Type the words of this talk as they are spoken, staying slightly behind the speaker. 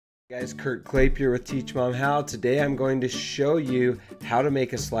Hey guys, Kurt Clapier with Teach Mom How. Today I'm going to show you how to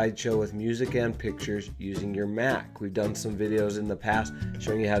make a slideshow with music and pictures using your Mac. We've done some videos in the past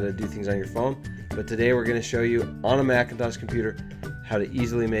showing you how to do things on your phone, but today we're going to show you on a Macintosh computer how to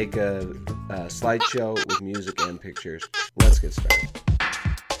easily make a slideshow with music and pictures. Let's get started.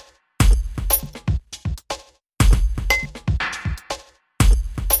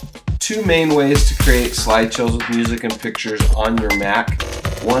 Two main ways to create slideshows with music and pictures on your Mac.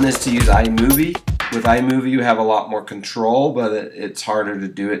 One is to use iMovie. With iMovie you have a lot more control, but it's harder to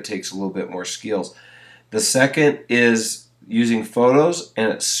do. It takes a little bit more skills. The second is using Photos,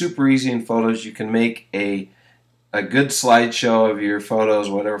 and it's super easy in Photos. You can make a good slideshow of your photos,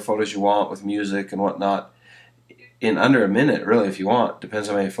 whatever photos you want with music and whatnot, in under a minute, really, if you want. Depends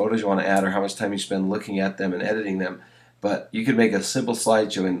on how many photos you want to add or how much time you spend looking at them and editing them. But you can make a simple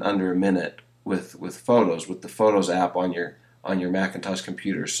slideshow in under a minute with Photos, with the Photos app on your Macintosh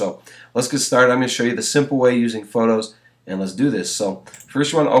computer. So let's get started. I'm going to show you the simple way using Photos, and let's do this. So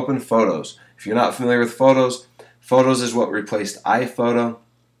first you want to open Photos. If you're not familiar with Photos, Photos is what replaced iPhoto.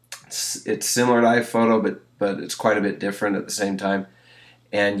 It's similar to iPhoto, but it's quite a bit different at the same time.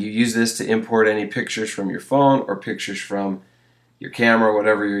 And you use this to import any pictures from your phone or pictures from your camera,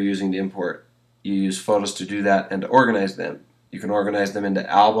 whatever you're using to import. You use Photos to do that and to organize them. You can organize them into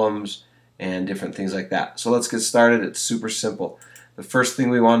albums and different things like that. So let's get started. It's super simple. The first thing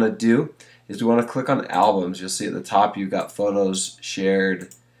we want to do is we want to click on Albums. You'll see at the top you've got Photos,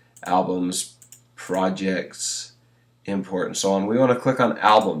 Shared, Albums, Projects, Import, and so on. We want to click on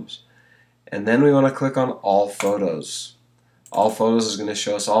Albums. And then we want to click on All Photos. All Photos is going to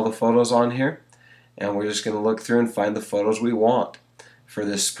show us all the photos on here. And we're just going to look through and find the photos we want for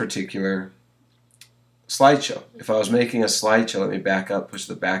this particular slideshow. If I was making a slideshow, let me back up, push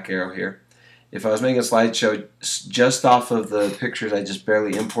the back arrow here. If I was making a slideshow just off of the pictures I just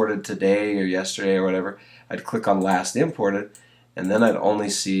barely imported today or yesterday or whatever, I'd click on Last Imported, and then I'd only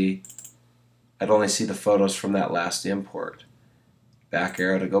see the photos from that last import. Back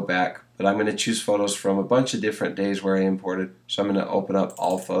arrow to go back, but I'm going to choose photos from a bunch of different days where I imported. So I'm going to open up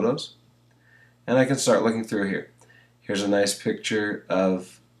All Photos, and I can start looking through here. Here's a nice picture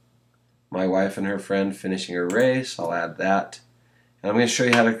of my wife and her friend finishing a race. I'll add that. And I'm going to show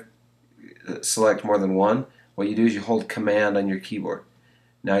you how to select more than one. What you do is you hold Command on your keyboard.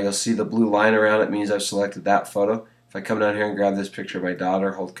 Now you'll see the blue line around it means I've selected that photo. If I come down here and grab this picture of my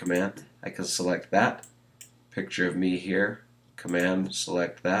daughter, hold Command, I can select that. Picture of me here, Command,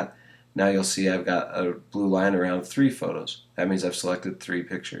 select that. Now you'll see I've got a blue line around 3 photos. That means I've selected 3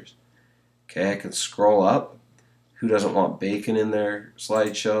 pictures. Okay, I can scroll up. Who doesn't want bacon in their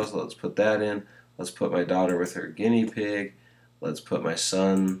slideshows? Let's put that in. Let's put my daughter with her guinea pig. Let's put my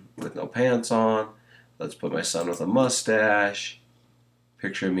son with no pants on. Let's put my son with a mustache.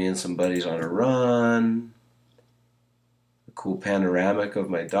 Picture of me and some buddies on a run. A cool panoramic of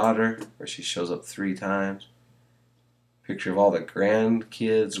my daughter where she shows up 3 times. Picture of all the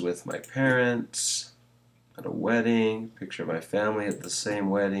grandkids with my parents at a wedding. Picture of my family at the same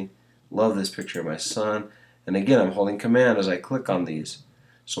wedding. Love this picture of my son. And again, I'm holding Command as I click on these.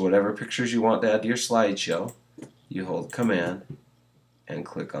 So whatever pictures you want to add to your slideshow, you hold Command and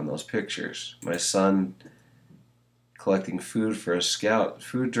click on those pictures. My son collecting food for a scout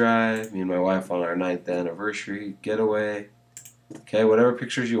food drive. Me and my wife on our 9th anniversary getaway. Okay, whatever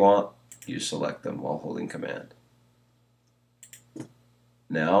pictures you want, you select them while holding Command.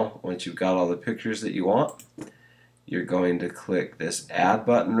 Now, once you've got all the pictures that you want, you're going to click this Add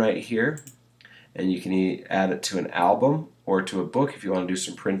button right here. And you can add it to an album or to a book if you want to do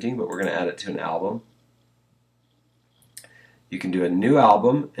some printing, but we're going to add it to an album. You can do a new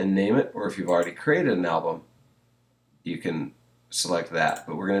album and name it, or if you've already created an album, you can select that.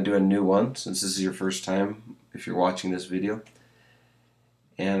 But we're going to do a new one since this is your first time if you're watching this video.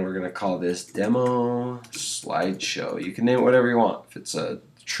 And we're going to call this Demo Slideshow. You can name it whatever you want. If it's a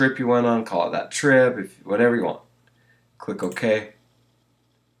trip you went on, call it that trip, whatever you want. Click OK.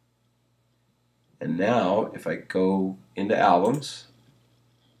 And now, if I go into Albums,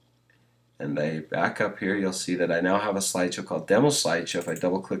 and I back up here, you'll see that I now have a slideshow called Demo Slideshow. If I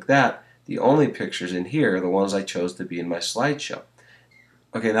double-click that, the only pictures in here are the ones I chose to be in my slideshow.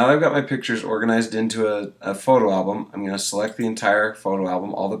 Okay, now that I've got my pictures organized into a photo album, I'm going to select the entire photo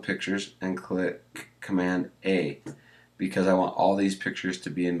album, all the pictures, and click Command A, because I want all these pictures to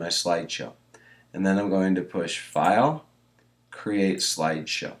be in my slideshow. And then I'm going to push File, Create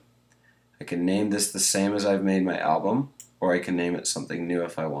Slideshow. I can name this the same as I've made my album, or I can name it something new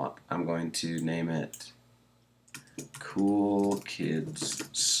if I want. I'm going to name it Cool Kids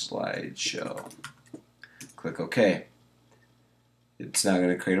Slideshow. Click OK. It's now going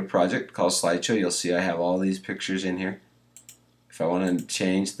to create a project called Slideshow. You'll see I have all these pictures in here. If I want to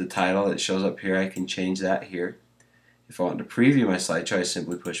change the title that shows up here, I can change that here. If I want to preview my slideshow, I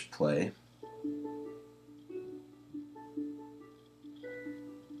simply push play.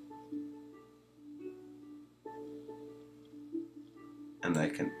 And I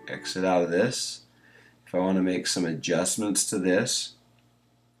can exit out of this. If I want to make some adjustments to this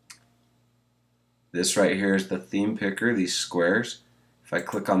right here is the theme picker, these squares. If I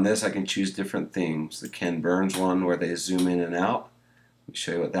click on this, I can choose different themes. The Ken Burns one where they zoom in and out. Let me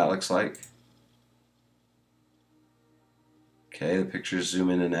show you what that looks like. Okay, the pictures zoom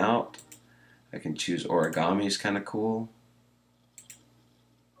in and out. I can choose origami, is kind of cool.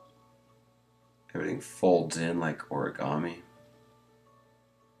 Everything folds in like origami.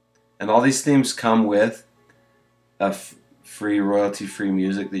 And all these themes come with a free royalty-free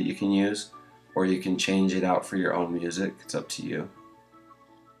music that you can use, or you can change it out for your own music. It's up to you.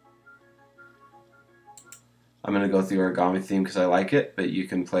 I'm going to go through the origami theme because I like it, but you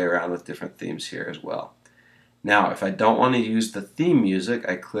can play around with different themes here as well. Now, if I don't want to use the theme music,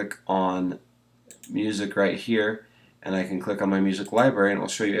 I click on music right here, and I can click on my music library, and it will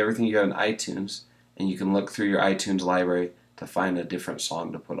show you everything you have in iTunes, and you can look through your iTunes library to find a different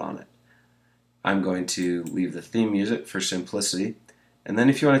song to put on it. I'm going to leave the theme music for simplicity, and then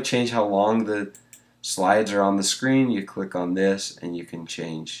if you want to change how long the slides are on the screen, you click on this and you can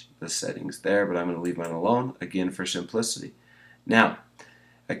change the settings there, but I'm going to leave mine alone, again for simplicity. Now,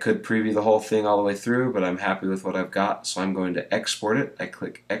 I could preview the whole thing all the way through, but I'm happy with what I've got, so I'm going to export it. I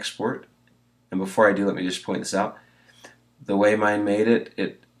click export, and before I do, let me just point this out. The way mine made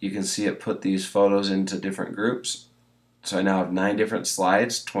it, you can see it put these photos into different groups. So I now have 9 different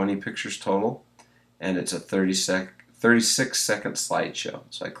slides, 20 pictures total, and it's a 36-second slideshow.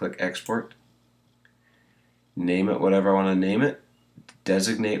 So I click export, name it whatever I want to name it,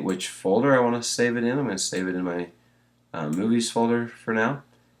 designate which folder I want to save it in. I'm going to save it in my movies folder for now,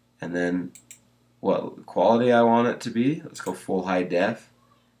 and then what quality I want it to be. Let's go full high def,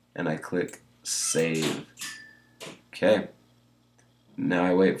 and I click save. Okay. Now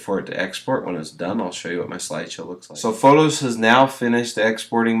I wait for it to export. When it's done, I'll show you what my slideshow looks like. So Photos has now finished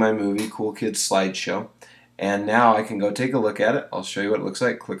exporting my movie, Cool Kids Slideshow. And now I can go take a look at it. I'll show you what it looks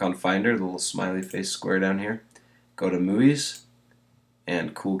like. Click on Finder, the little smiley face square down here. Go to Movies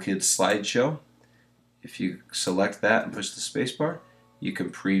and Cool Kids Slideshow. If you select that and push the space bar, you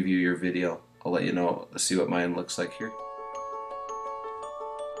can preview your video. I'll let you know, see what mine looks like here.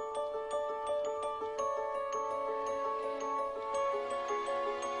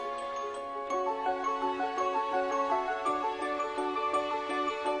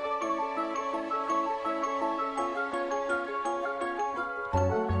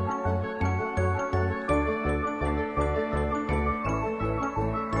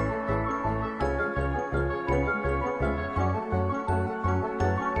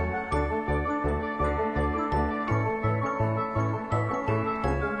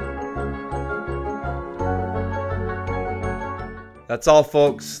 That's all,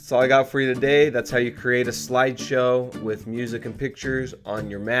 folks. That's all I got for you today. That's how you create a slideshow with music and pictures on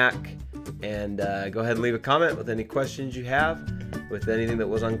your Mac. And go ahead and leave a comment with any questions you have, with anything that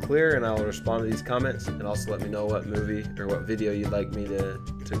was unclear, and I'll respond to these comments. And also let me know what movie or what video you'd like me to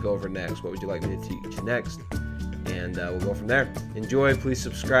go over next. What would you like me to teach next? And we'll go from there. Enjoy. Please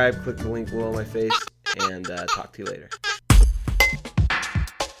subscribe. Click the link below my face. And talk to you later.